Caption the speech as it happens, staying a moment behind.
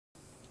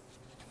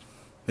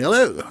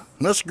Hello,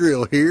 Musk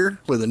Grill here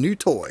with a new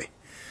toy.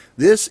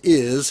 This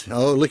is,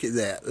 oh look at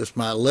that, it's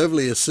my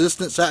lovely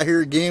assistants out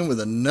here again with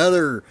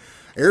another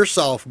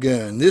airsoft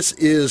gun. This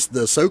is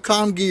the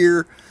SoCom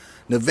Gear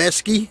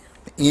Neveski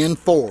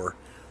N4.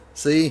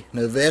 See,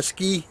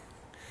 Neveski,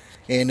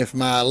 and if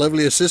my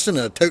lovely assistant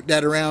tote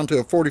that around to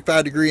a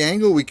 45-degree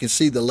angle, we can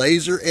see the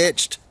laser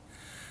etched,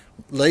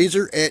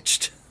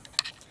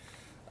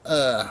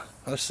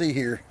 let's see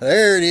here.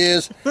 There it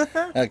is.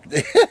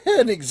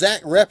 An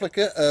exact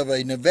replica of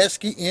a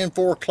Neveski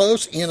N4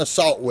 close-in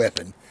assault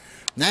weapon.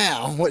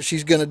 Now, what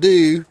she's going to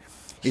do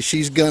is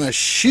she's going to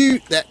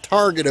shoot that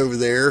target over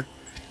there.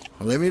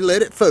 Let me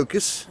let it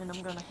focus. And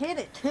I'm going to hit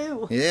it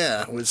too.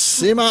 Yeah, with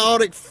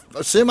semi-automatic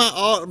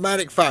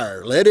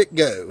fire. Let it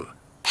go.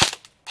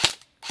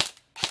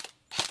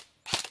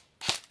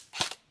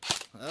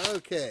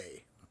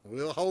 Okay,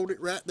 we'll hold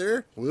it right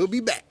there. We'll be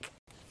back.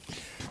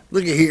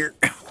 Look at here.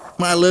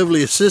 My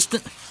lovely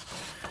assistant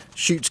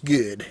shoots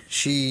good.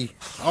 She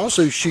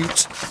also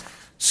shoots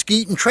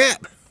skeet and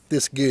trap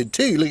this good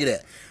too. Look at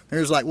that.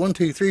 There's like 1,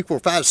 2, 3, 4,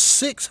 5,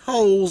 6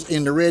 holes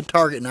in the red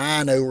target. Now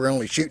I know we're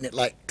only shooting it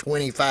like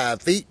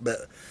 25 feet,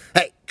 but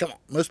hey, come on.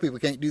 Most people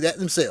can't do that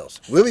themselves.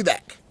 We'll be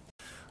back.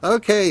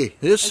 Okay,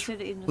 this.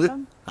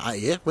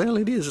 Yeah, well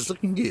it is. It's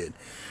looking good.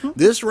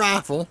 This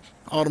rifle,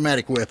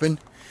 automatic weapon,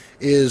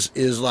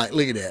 is like,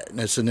 look at that. And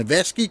it's a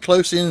Neveski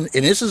close in,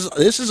 and this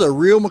is a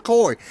real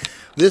McCoy.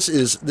 This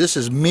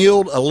is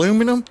milled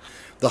aluminum.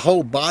 The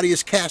whole body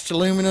is cast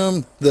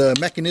aluminum. The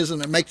mechanism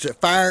that makes it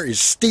fire is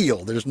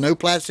steel. There's no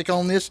plastic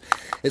on this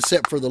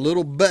except for the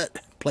little butt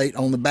plate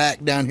on the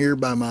back down here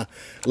by my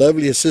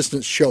lovely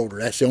assistant's shoulder.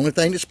 That's the only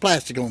thing that's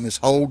plastic on this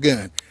whole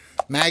gun.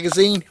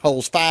 Magazine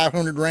holds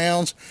 500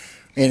 rounds,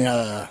 and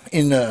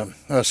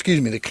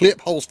the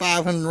clip holds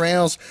 500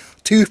 rounds,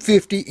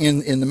 250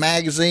 in the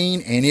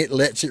magazine, and it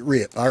lets it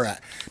rip. All right,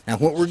 now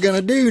what we're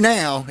gonna do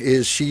now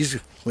is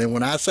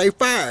when I say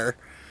fire,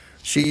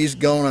 she's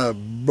gonna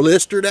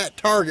blister that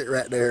target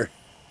right there.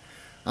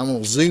 I'm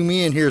gonna zoom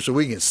in here so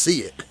we can see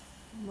it.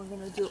 We're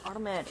gonna do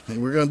automatic.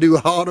 And we're gonna do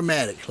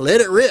automatic.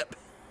 Let it rip.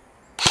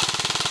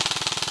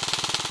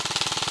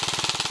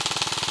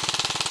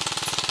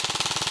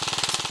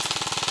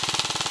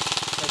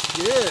 That's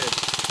good.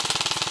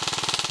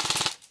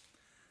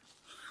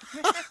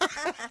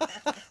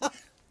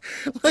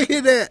 Look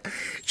at that.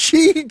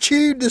 She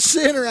chewed the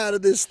center out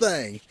of this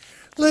thing.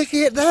 Look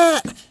at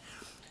that.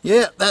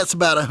 Yep, that's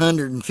about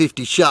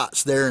 150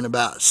 shots there in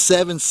about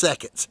 7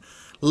 seconds.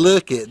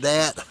 Look at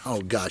that.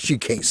 Oh gosh, you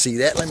can't see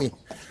that. Let me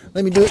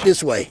do it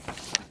this way. I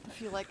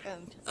feel like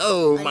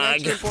oh my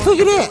God. Look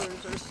at that.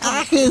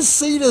 I can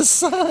see the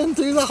sun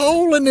through the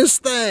hole in this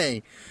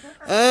thing.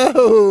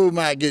 Oh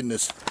my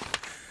goodness.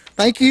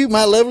 Thank you,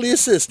 my lovely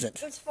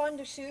assistant. It's fun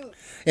to shoot.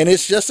 And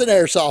it's just an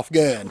airsoft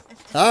gun.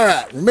 All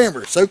right,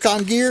 remember,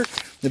 SoCom Gear,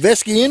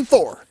 Neveski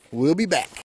N4. We'll be back.